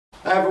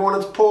Hey everyone,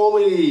 it's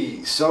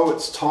Paulie. So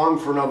it's time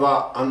for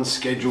another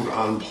unscheduled,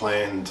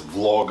 unplanned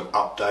vlog,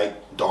 update,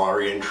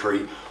 diary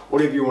entry,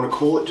 whatever you want to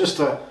call it, just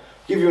to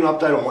give you an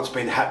update on what's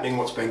been happening,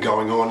 what's been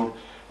going on.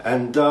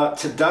 And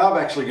today I'm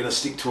actually going to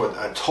stick to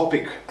a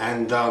topic,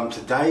 and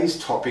today's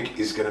topic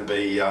is going to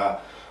be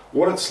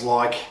what it's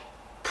like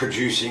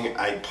producing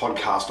a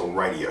podcast or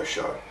radio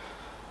show.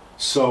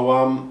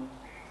 So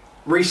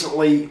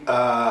recently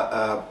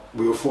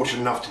we were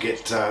fortunate enough to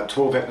get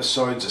 12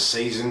 episodes a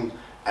season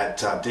at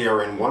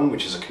DRN1,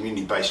 which is a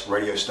community-based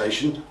radio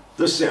station,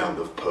 the sound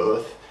of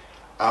Perth,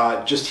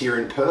 just here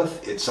in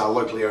Perth. It's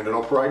locally owned and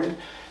operated,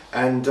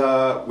 and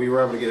we were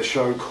able to get a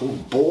show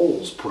called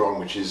Balls put on,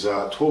 which is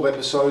 12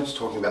 episodes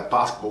talking about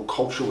basketball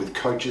culture with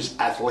coaches,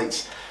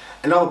 athletes,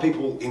 and other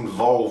people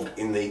involved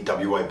in the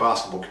WA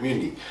basketball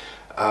community.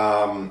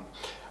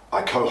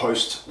 I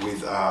co-host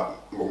with,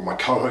 my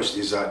co-host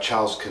is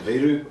Charles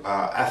Kativu,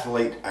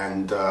 athlete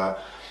and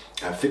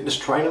fitness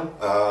trainer.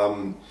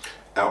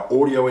 Our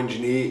audio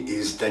engineer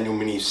is Daniel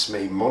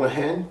William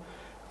Monaghan.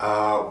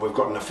 We've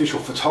got an official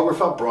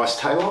photographer, Bryce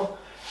Taylor.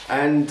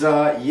 And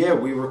yeah,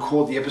 we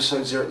record the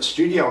episodes there at the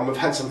studio, and we've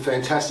had some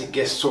fantastic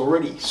guests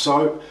already.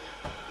 So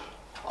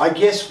I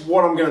guess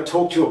what I'm going to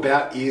talk to you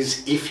about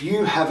is, if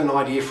you have an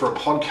idea for a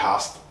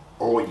podcast,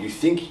 or you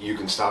think you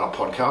can start a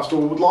podcast,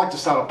 or would like to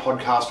start a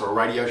podcast or a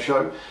radio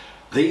show,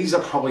 these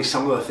are probably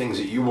some of the things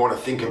that you want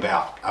to think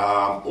about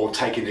or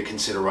take into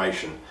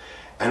consideration.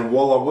 And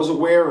while I was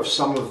aware of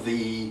some of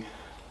the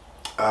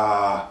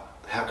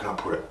how can I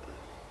put it?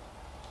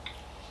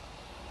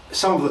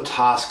 Some of the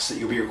tasks that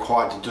you'll be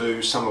required to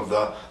do, some of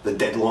the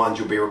deadlines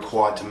you'll be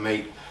required to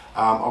meet.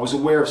 I was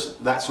aware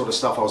of that sort of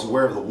stuff. I was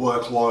aware of the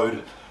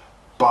workload,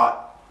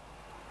 but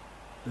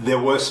there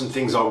were some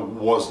things I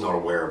was not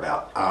aware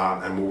about,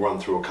 and we'll run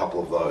through a couple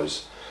of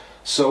those.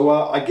 So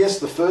I guess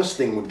the first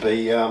thing would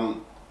be,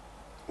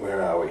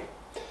 where are we?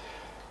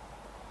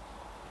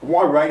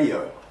 Why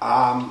radio?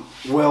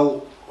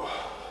 Well,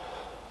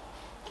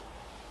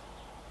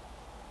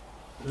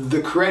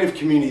 the creative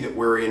community that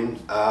we're in,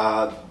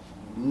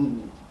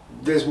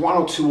 there's one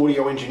or two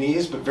audio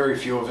engineers, but very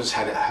few of us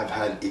have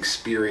had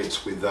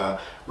experience with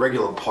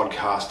regular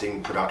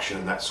podcasting, production,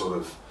 and that sort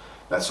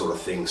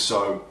of thing.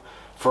 So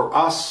for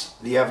us,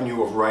 the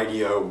avenue of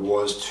radio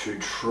was to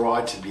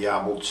try to be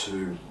able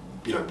to,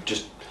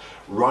 just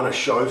run a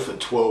show for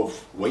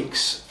 12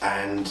 weeks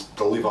and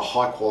deliver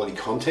high quality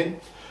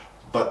content,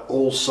 but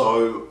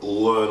also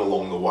learn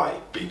along the way,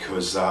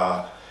 because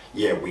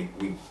yeah, we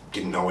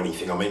didn't know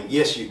anything. I mean,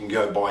 yes, you can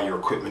go buy your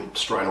equipment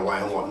straight away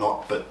and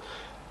whatnot, but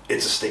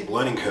it's a steep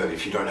learning curve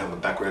if you don't have a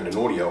background in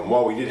audio. And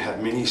while we did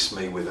have Mini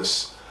Smee with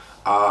us,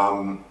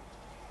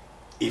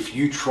 if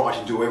you try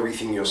to do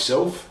everything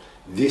yourself,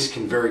 this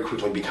can very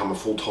quickly become a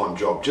full-time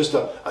job. Just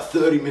a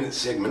 30-minute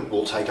segment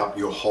will take up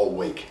your whole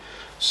week.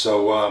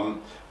 So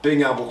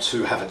being able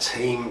to have a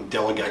team,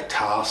 delegate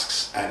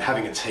tasks, and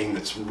having a team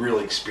that's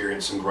really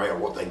experienced and great at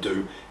what they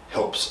do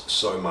helps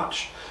so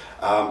much.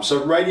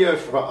 So radio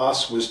for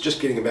us was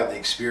just getting about the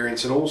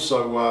experience, and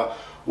also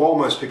while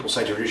most people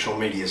say traditional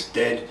media is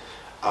dead,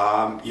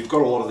 you've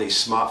got a lot of these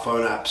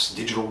smartphone apps,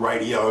 digital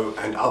radio,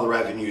 and other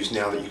avenues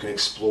now that you can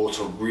explore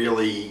to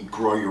really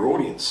grow your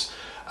audience.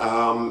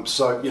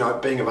 So,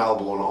 being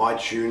available on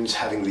iTunes,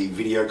 having the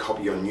video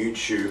copy on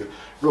YouTube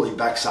really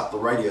backs up the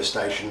radio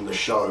station, the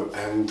show,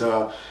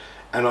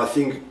 and I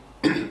think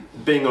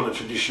being on a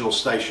traditional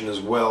station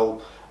as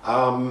well,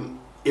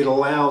 it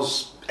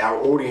allows our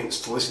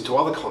audience to listen to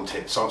other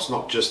content. So it's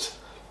not just,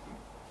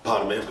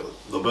 pardon me, I've got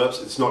the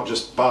burps, it's not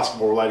just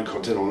basketball related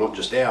content, or not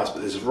just ours, but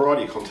there's a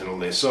variety of content on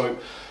there. So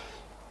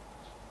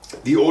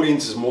the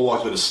audience is more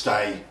likely to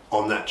stay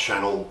on that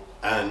channel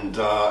and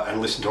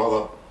listen to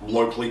other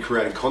locally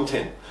created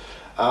content.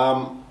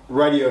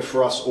 Radio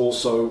for us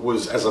also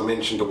was, as I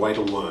mentioned, a way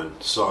to learn.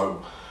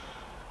 So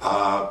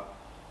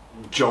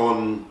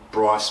John,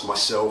 Bryce,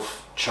 myself,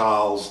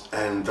 Charles,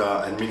 and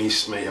Mini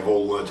Smee have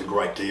all learned a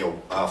great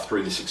deal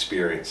through this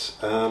experience.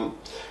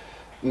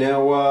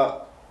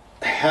 Now,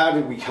 how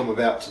did we come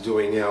about to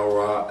doing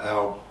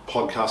our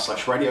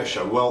podcast / radio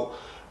show? Well,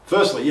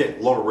 firstly, yeah,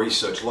 a lot of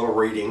research, a lot of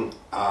reading,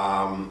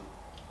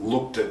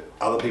 looked at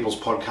other people's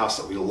podcasts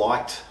that we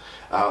liked.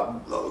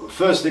 The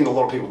first thing a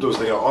lot of people do is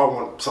they go, I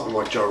want something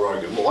like Joe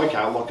Rogan. Well,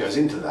 okay, a lot goes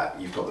into that.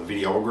 You've got the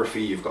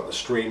videography, you've got the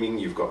streaming,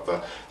 you've got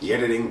the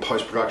editing,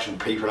 post-production,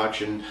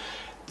 pre-production.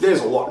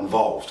 There's a lot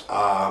involved.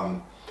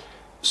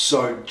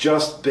 So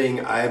just being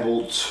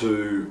able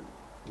to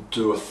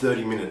do a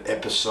 30-minute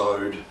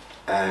episode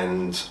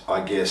and,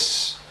 I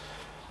guess,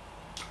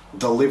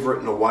 deliver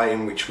it in a way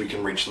in which we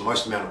can reach the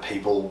most amount of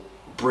people,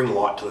 bring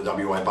light to the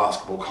WA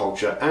basketball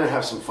culture, and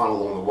have some fun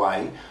along the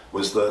way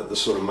was the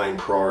sort of main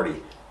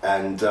priority.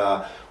 And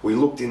we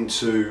looked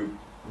into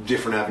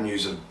different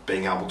avenues of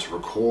being able to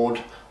record,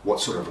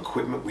 what sort of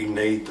equipment we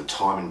need, the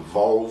time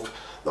involved,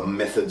 the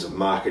methods of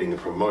marketing and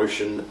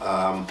promotion,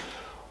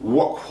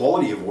 what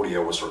quality of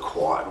audio was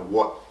required,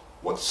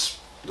 what's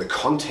the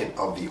content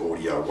of the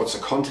audio, what's the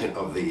content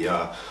of the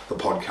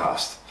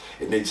podcast.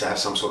 It needs to have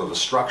some sort of a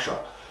structure.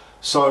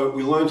 So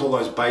we learned all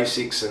those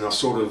basics, and I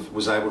sort of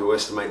was able to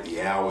estimate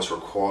the hours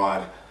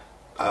required.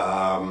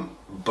 Yeah,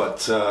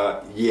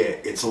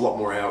 it's a lot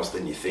more hours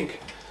than you think.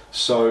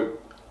 So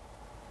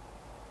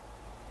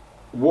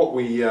what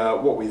we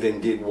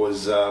then did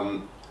was,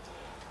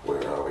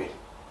 where are we?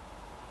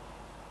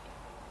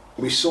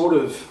 We sort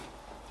of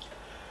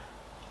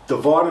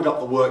divided up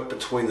the work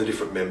between the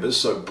different members.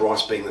 So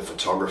Bryce, being the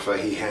photographer,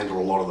 he handled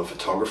a lot of the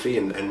photography,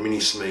 and Minnie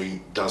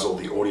Smee does all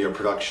the audio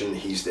production.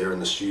 He's there in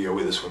the studio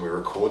with us when we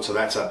record, so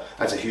that's a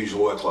huge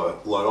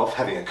workload off.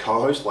 Having a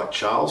co-host like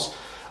Charles,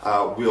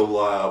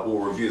 we'll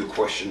review the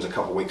questions a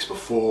couple of weeks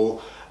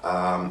before.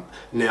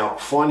 Now,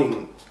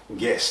 finding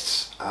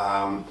guests,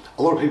 a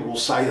lot of people will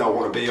say they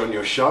want to be on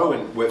your show,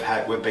 and we've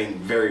been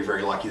very,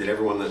 very lucky that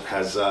everyone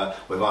that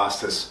we've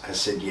asked has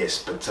said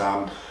yes. But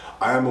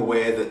I am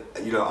aware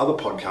that, you know, other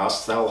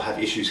podcasts, they'll have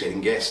issues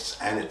getting guests,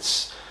 and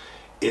it's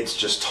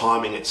just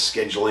timing, it's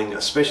scheduling,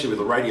 especially with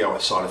the radio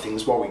side of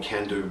things. While we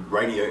can do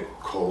radio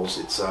calls,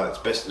 it's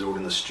best to do it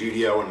in the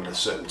studio and at a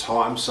certain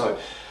time. So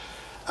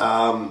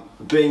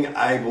being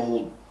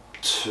able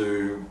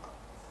to,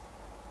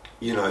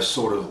 you know,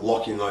 sort of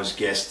lock in those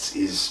guests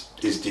is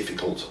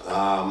difficult.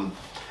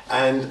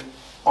 And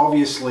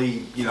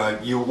obviously, you know,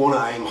 you want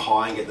to aim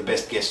high and get the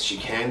best guests you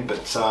can,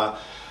 but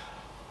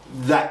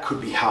that could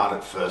be hard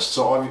at first.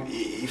 So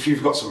if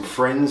you've got some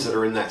friends that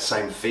are in that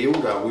same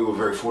field, we were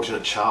very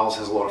fortunate. Charles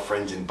has a lot of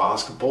friends in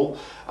basketball.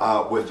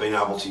 We've been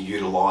able to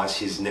utilise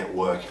his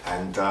network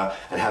and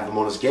have them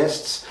on as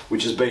guests,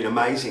 which has been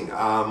amazing.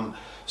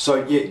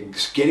 So yeah,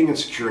 getting and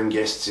securing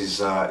guests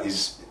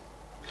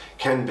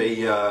can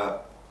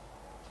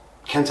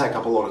take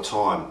up a lot of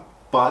time,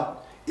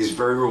 but is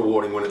very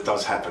rewarding when it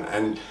does happen.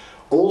 And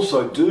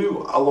also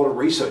do a lot of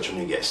research on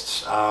your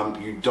guests.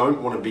 You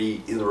don't want to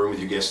be in the room with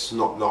your guests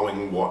not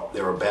knowing what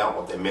they're about,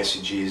 what their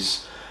message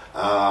is.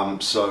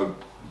 So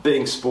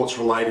being sports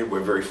related, we're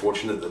very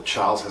fortunate that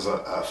Charles has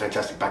a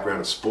fantastic background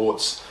in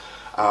sports.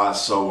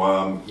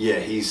 Yeah,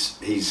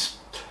 he's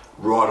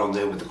right on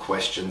there with the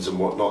questions and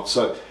whatnot.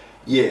 So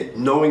yeah,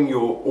 knowing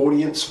your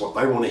audience, what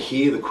they want to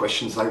hear, the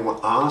questions they want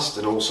asked,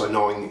 and also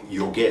knowing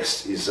your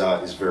guest is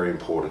very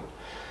important.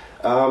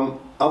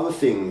 Other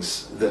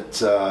things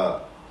that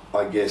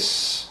I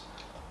guess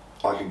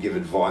I could give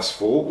advice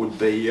for would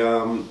be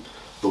the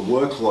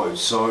workload.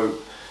 So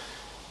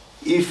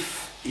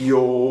if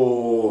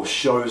your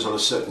show's on a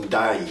certain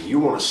day, you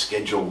want to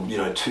schedule, you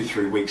know,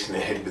 2-3 weeks in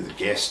ahead with the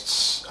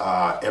guests,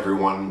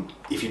 everyone.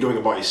 If you're doing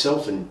it by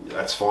yourself, then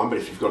that's fine, but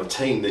if you've got a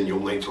team, then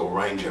you'll need to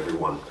arrange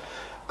everyone.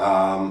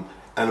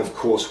 And of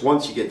course,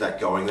 once you get that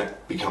going,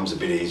 that becomes a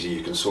bit easier.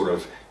 You can sort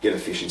of get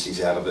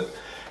efficiencies out of it.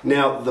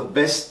 Now, the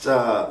best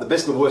and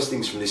the worst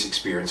things from this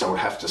experience, I would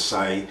have to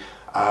say,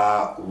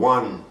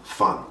 one,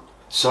 fun.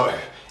 So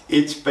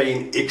it's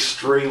been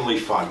extremely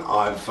fun.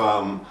 I've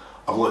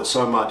learnt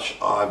so much.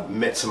 I've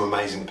met some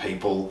amazing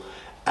people,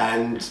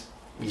 and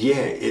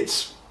yeah,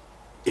 it's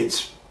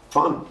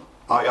fun.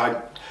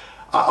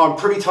 I'm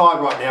pretty tired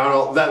right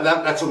now, and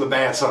that's on the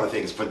bad side of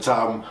things, but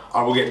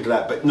I will get into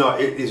that. But no,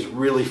 it is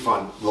really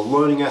fun. The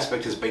learning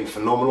aspect has been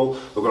phenomenal.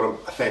 We've got a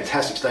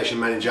fantastic station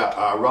manager,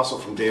 Russell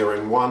from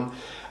DRN1,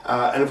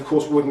 and of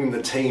course, working in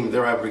the team,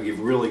 they're able to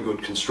give really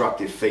good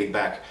constructive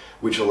feedback,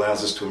 which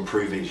allows us to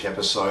improve each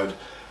episode.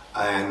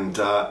 And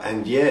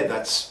yeah,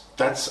 that's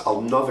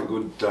another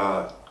good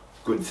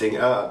thing.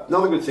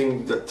 Another good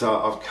thing that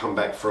I've come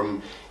back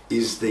from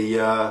is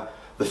the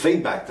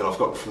feedback that I've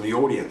gotten from the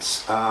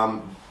audience.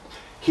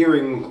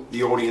 Hearing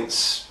the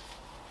audience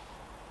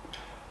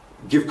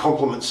give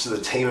compliments to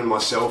the team and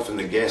myself and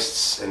the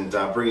guests, and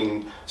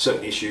bringing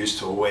certain issues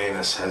to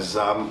awareness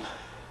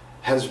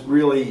has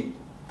really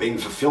been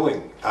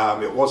fulfilling.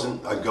 It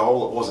wasn't a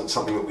goal, it wasn't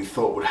something that we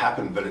thought would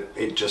happen, but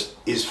it just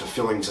is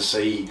fulfilling to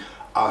see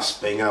us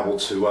being able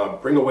to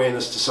bring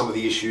awareness to some of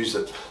the issues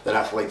that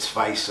athletes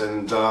face,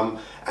 and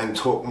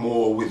talk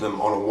more with them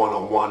on a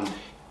one-on-one,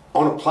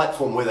 on a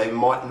platform where they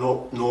might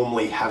not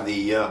normally have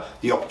the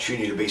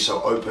opportunity to be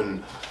so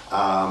open,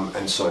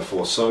 and so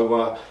forth.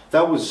 So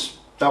that was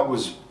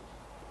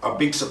a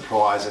big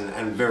surprise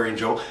and very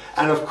enjoyable.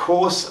 And of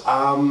course,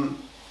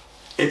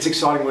 it's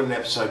exciting when an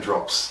episode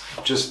drops,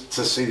 just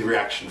to see the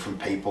reaction from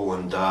people,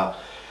 and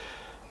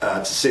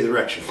to see the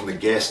reaction from the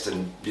guest,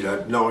 and, you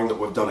know, knowing that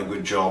we've done a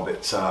good job.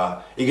 It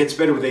gets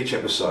better with each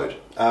episode.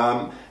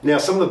 Now,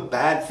 some of the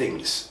bad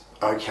things.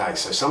 Okay,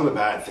 so some of the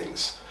bad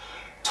things.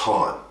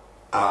 Time.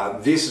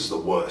 This is the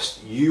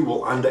worst. You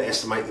will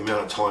underestimate the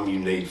amount of time you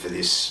need for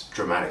this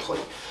dramatically.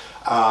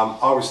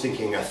 I was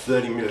thinking a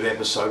 30-minute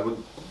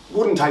episode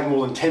wouldn't take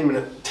more than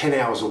 10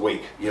 hours a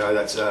week. You know,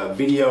 that's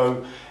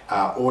video,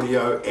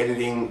 audio,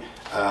 editing,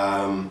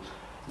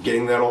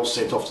 getting that all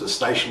sent off to the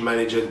station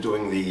manager,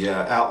 doing the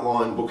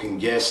outline, booking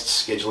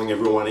guests, scheduling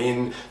everyone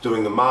in,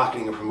 doing the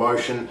marketing and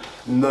promotion.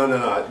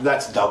 No,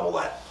 that's double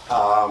that.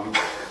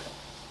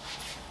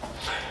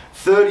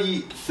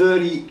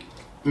 30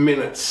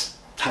 minutes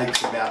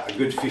takes about a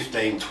good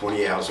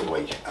 15-20 hours a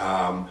week.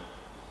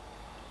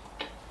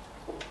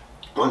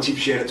 Once you've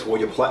shared it to all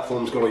your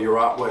platforms, got all your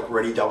artwork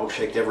ready, double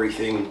checked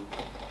everything,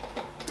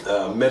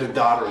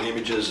 metadata and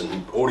images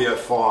and audio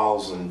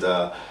files, and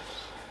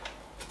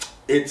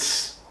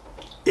it's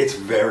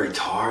very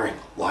tiring.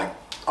 Like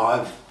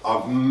I've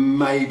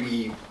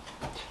maybe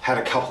had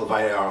a couple of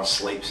 8-hour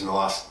sleeps in the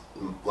last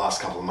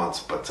couple of months,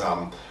 but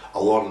a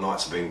lot of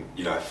nights have been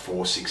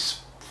 4,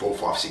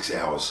 5, 6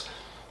 hours,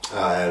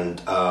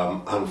 and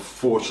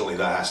unfortunately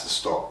that has to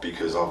stop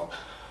because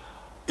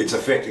it's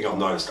affecting, I've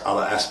noticed,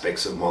 other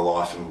aspects of my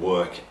life and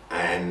work,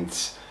 and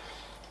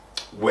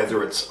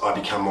whether it's I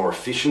become more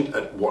efficient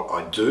at what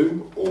I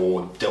do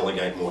or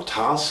delegate more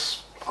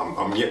tasks,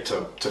 I'm yet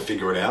to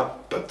figure it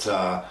out. But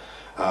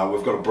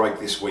we've got a break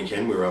this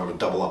weekend. We were able to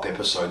double up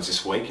episodes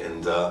this week,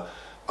 and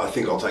I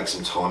think I'll take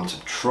some time to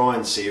try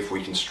and see if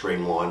we can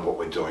streamline what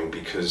we're doing,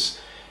 because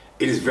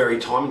it is very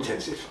time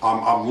intensive.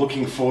 I'm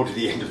looking forward to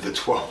the end of the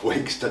 12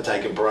 weeks to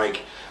take a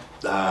break.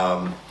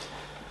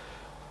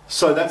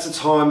 So that's the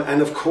time,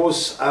 and of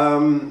course,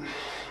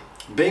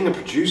 being a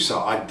producer,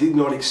 I did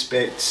not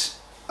expect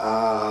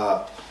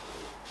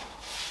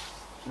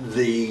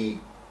the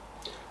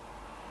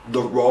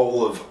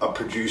role of a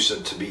producer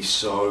to be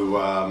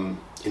so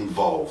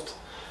involved.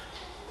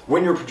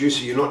 When you're a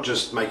producer, you're not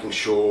just making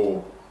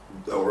sure,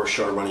 or a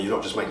showrunner, you're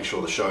not just making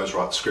sure the show's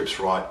right, the script's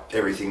right,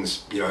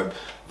 everything's, the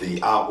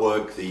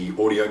artwork, the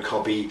audio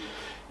copy.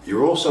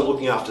 You're also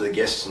looking after the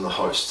guests and the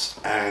hosts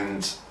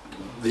and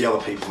the other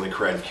people in the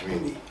creative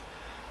community.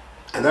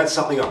 And that's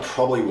something I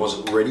probably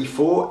wasn't ready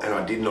for, and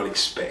I did not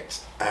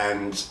expect.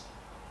 And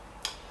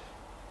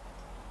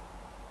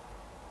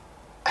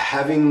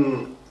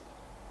having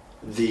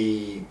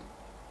the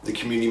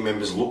community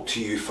members look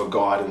to you for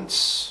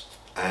guidance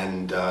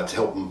and to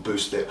help them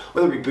boost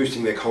whether it be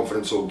boosting their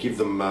confidence or give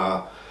them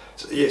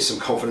some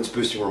confidence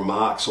boosting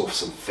remarks or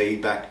some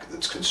feedback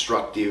that's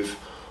constructive,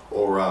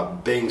 or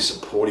being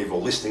supportive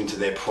or listening to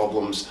their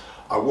problems.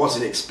 I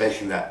wasn't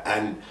expecting that,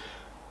 and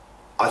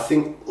I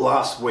think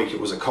last week it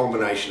was a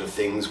combination of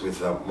things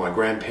with my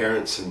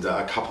grandparents and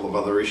a couple of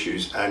other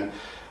issues, and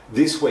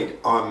this week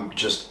I'm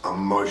just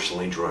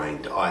emotionally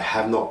drained.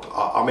 I've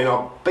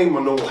been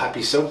my normal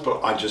happy self,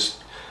 but I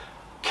just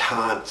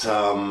can't,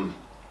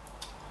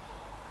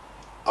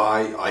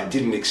 I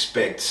didn't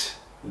expect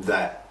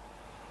that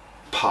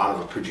part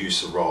of a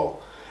producer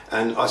role,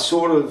 and I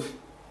sort of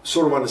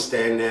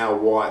understand now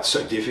why it's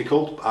so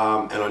difficult,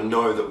 and I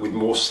know that with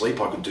more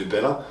sleep I could do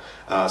better,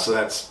 so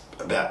that's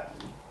about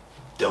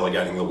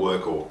delegating the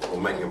work or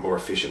making it more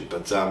efficient.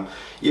 But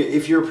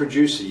if you're a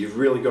producer, you've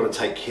really got to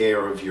take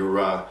care of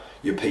your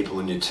people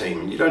and your team,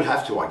 and you don't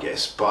have to, I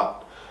guess,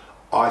 but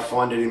I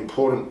find it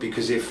important,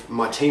 because if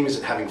my team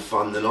isn't having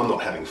fun, then I'm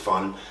not having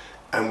fun,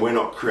 and we're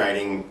not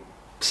creating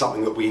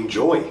something that we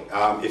enjoy.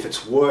 If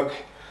it's work,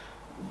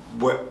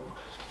 we're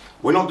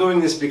not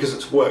doing this because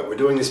it's work, we're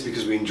doing this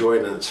because we enjoy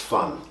it and it's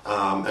fun,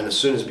 and as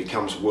soon as it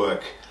becomes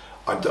work,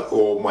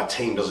 or my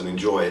team doesn't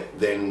enjoy it,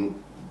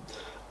 then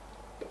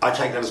I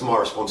take that as my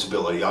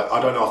responsibility. I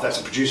don't know if that's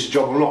a producer's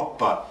job or not,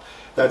 but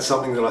that's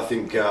something that I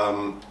think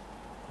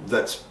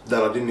that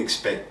I didn't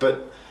expect.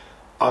 But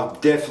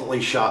I've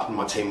definitely sharpened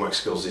my teamwork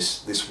skills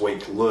this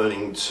week,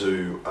 learning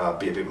to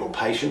be a bit more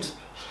patient,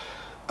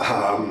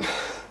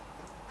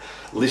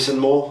 listen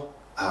more,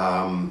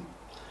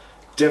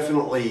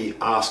 definitely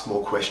ask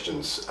more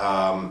questions.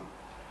 I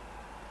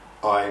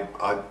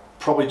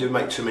probably do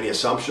make too many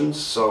assumptions,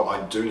 so I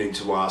do need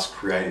to ask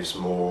creatives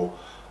more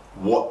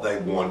what they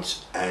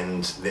want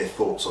and their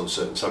thoughts on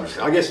certain subjects.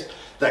 I guess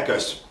that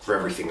goes for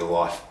everything in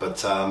life, but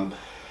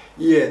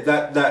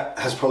that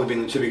has probably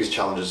been the two biggest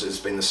challenges.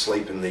 It's been the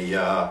sleep and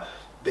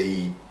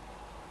the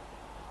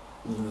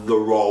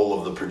role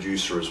of the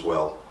producer as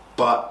well.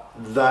 But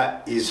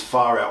that is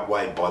far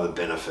outweighed by the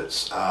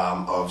benefits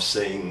of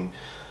seeing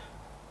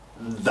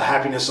the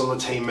happiness on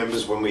the team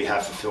members when we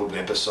have fulfilled an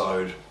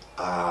episode,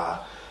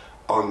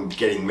 on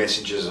getting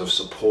messages of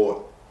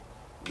support,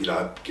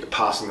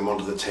 passing them on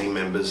to the team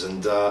members,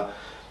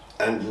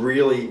 and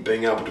really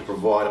being able to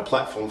provide a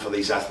platform for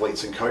these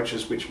athletes and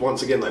coaches, which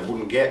once again they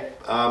wouldn't get.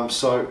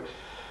 So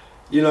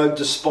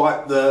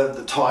despite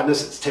the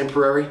tiredness, it's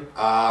temporary.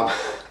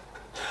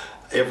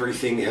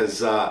 Everything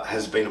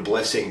has been a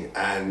blessing,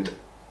 and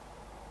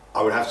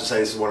I would have to say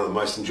this is one of the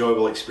most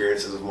enjoyable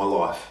experiences of my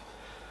life.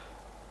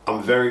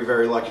 I'm very,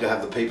 very lucky to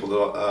have the people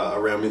that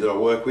around me that I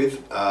work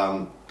with,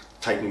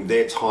 taking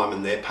their time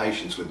and their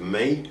patience with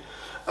me.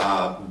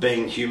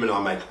 Being human,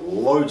 I make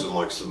loads and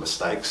loads of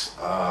mistakes,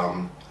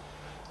 and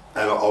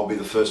I'll be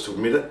the first to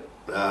admit it.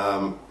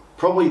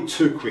 Probably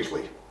too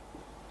quickly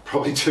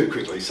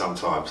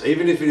sometimes.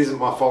 Even if it isn't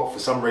my fault, for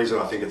some reason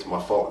I think it's my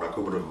fault and I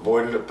could have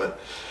avoided it, but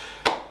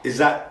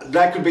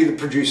that could be the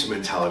producer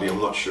mentality, I'm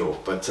not sure.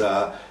 But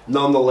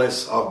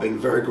nonetheless, I've been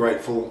very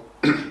grateful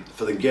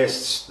for the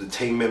guests, the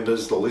team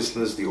members, the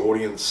listeners, the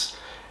audience,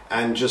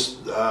 and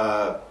just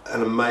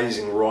an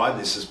amazing ride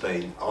this has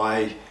been.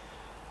 I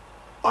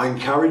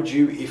encourage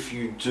you, if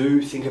you do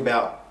think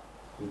about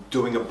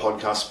doing a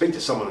podcast, speak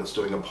to someone that's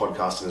doing a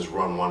podcast and has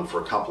run one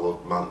for a couple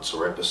of months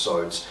or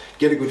episodes.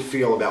 Get a good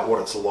feel about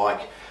what it's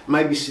like.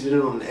 maybe sit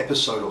in on an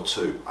episode or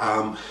two.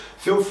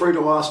 Feel free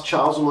to ask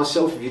Charles or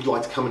myself if you'd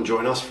like to come and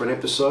join us for an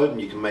episode,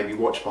 and you can maybe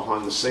watch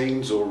behind the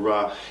scenes,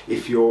 or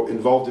if you're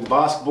involved in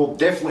basketball,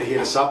 definitely hit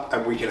us up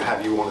and we can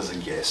have you on as a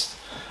guest.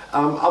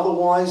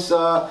 Otherwise,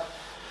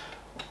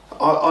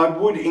 I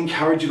would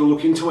encourage you to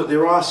look into it.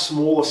 There are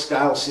smaller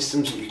scale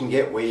systems that you can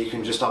get where you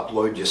can just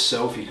upload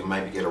yourself. You can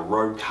maybe get a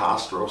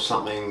roadcaster or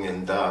something,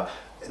 and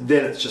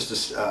then it's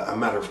just a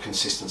matter of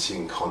consistency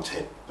and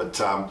content. But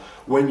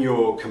when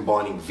you're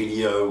combining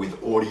video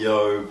with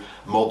audio,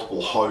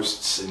 multiple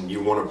hosts, and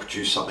you want to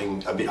produce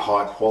something a bit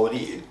higher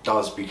quality, it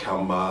does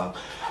become a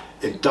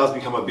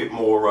bit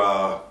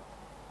more.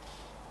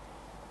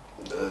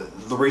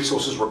 The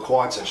resources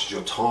required, such as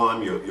your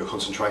time, your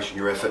concentration,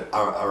 your effort,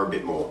 are a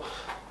bit more,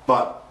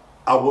 but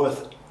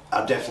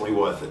are definitely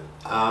worth it.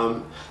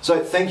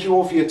 So thank you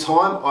all for your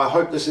time. I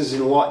hope this has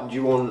enlightened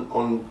you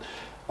on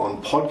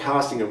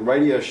podcasting and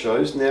radio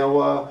shows.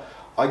 Now,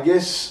 I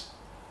guess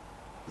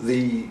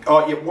a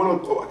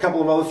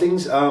couple of other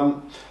things.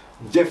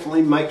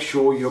 Definitely make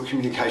sure your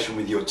communication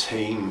with your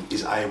team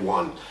is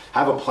A1.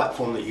 Have a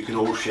platform that you can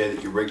all share,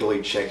 that you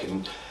regularly check,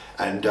 and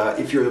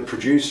if you're the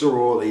producer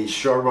or the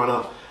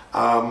showrunner,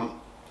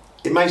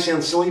 it may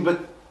sound silly,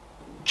 but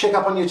check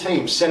up on your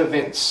team, set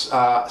events,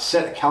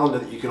 set a calendar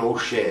that you can all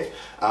share.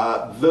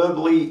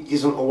 Verbally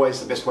isn't always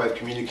the best way of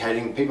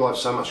communicating. People have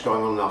so much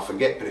going on and they'll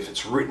forget, but if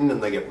it's written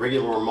and they get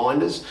regular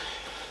reminders,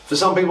 for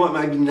some people it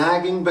may be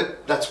nagging,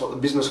 but that's what the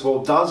business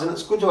world does, and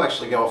it's good to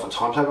actually go off a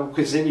timetable,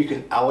 because then you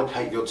can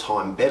allocate your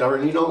time better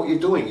and you know what you're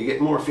doing. You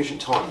get more efficient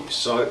time use.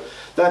 So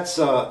that's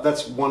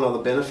one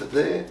other benefit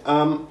there.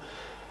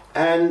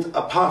 And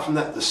apart from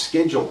that, the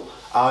schedule.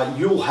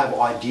 You'll have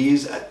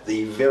ideas at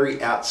the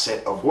very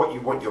outset of what you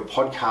want your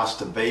podcast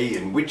to be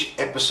and which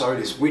episode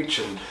is which.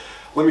 And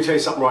let me tell you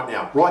something right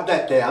now. Write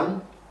that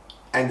down,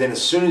 and then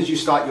as soon as you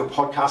start your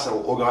podcast,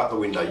 it'll all go out the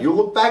window. You'll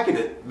look back at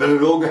it, but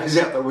it all goes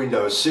out the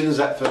window as soon as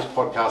that first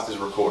podcast is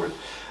recorded,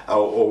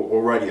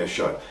 or radio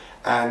show.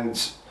 And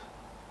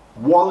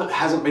while it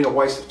hasn't been a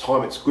waste of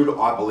time, it's good,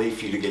 I believe,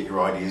 for you to get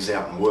your ideas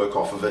out and work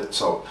off of it.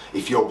 So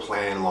if your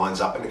plan lines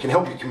up, and it can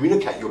help you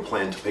communicate your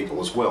plan to people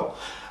as well.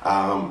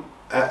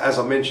 As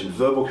I mentioned,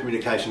 verbal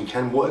communication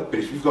can work, but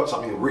if you've got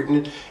something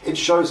written, it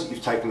shows that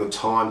you've taken the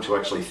time to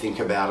actually think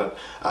about it,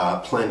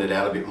 plan it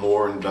out a bit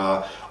more, and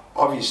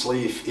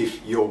obviously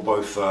if you're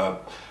both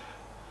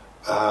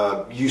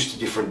used to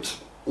different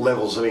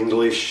levels of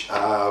English,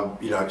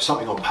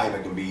 something on paper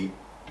can be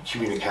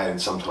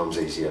communicated sometimes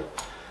easier.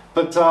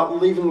 But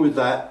leaving with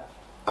that,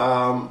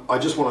 I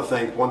just want to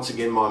thank once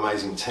again my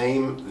amazing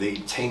team, the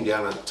team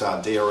down at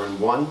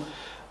DRN1,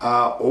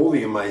 all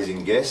the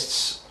amazing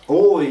guests,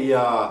 all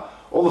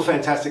the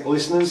fantastic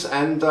listeners,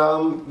 and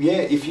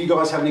if you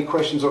guys have any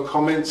questions or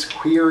comments,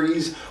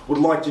 queries, would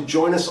like to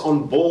join us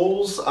on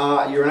balls,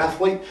 you're an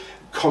athlete,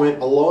 comment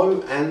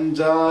below, and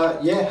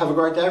have a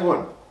great day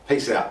everyone.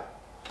 Peace out.